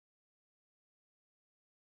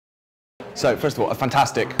So, first of all, a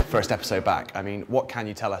fantastic first episode back. I mean, what can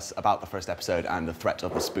you tell us about the first episode and the threat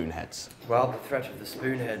of the spoonheads? Well, the threat of the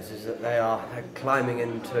spoonheads is that they're climbing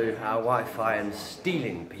into our Wi-Fi and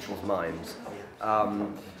stealing people's minds.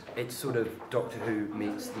 It's sort of Doctor Who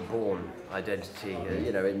meets the Bourne Identity,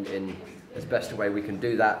 you know, in as best a way we can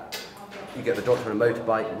do that. You get the Doctor on a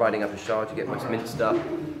motorbike riding up a shard, you get Westminster,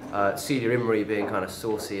 Celia Imrie being kind of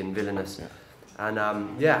saucy and villainous. Yeah. And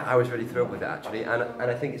yeah, I was really thrilled with it actually, and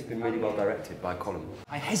I think it's been really well directed by Coleman.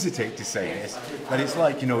 I hesitate to say this, but it's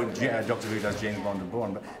like, you know, Doctor Who does James Bond and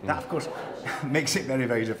Bourne, but that of course makes it very,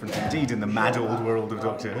 very different indeed in the mad old world of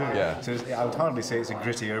Doctor Who. Yeah. So I would hardly say it's a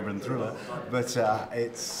gritty urban thriller, but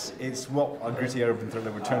it's what a gritty urban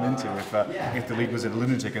thriller would turn into if the lead was a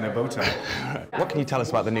lunatic in a bow tie. What can you tell us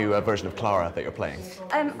about the new version of Clara that you're playing?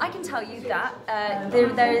 I can tell you that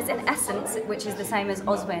there is an essence which is the same as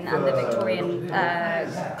Oswin and the Victorian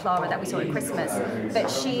Clara that we saw at Christmas, but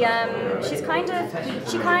she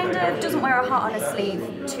kind of doesn't wear her heart on her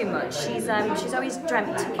sleeve too much. She's always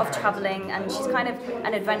dreamt of travelling, and she's kind of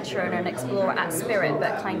an adventurer and an explorer at spirit,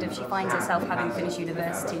 but kind of she finds herself having finished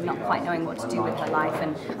university, not quite knowing what to do with her life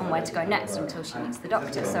and where to go next until she meets the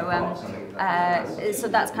Doctor. So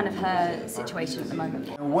that's kind of her situation at the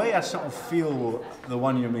moment. The way I sort of feel the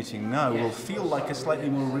one you're meeting now will feel like a slightly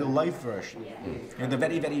more real life version. You know, the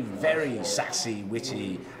very, very, very sassy,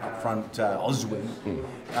 witty, upfront Oswin.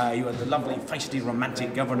 You had the lovely, feisty,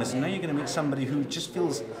 romantic governess, and now you're going to meet somebody who just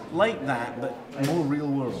feels like that, but more real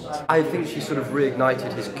world. I think she sort of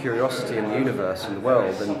reignited his curiosity in the universe and the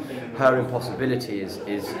world, and her impossibility is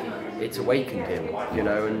it's awakened him, you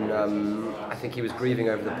know, and I think he was grieving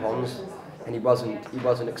over the ponds, and he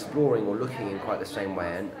wasn't exploring or looking in quite the same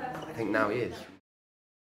way, and I think now he is.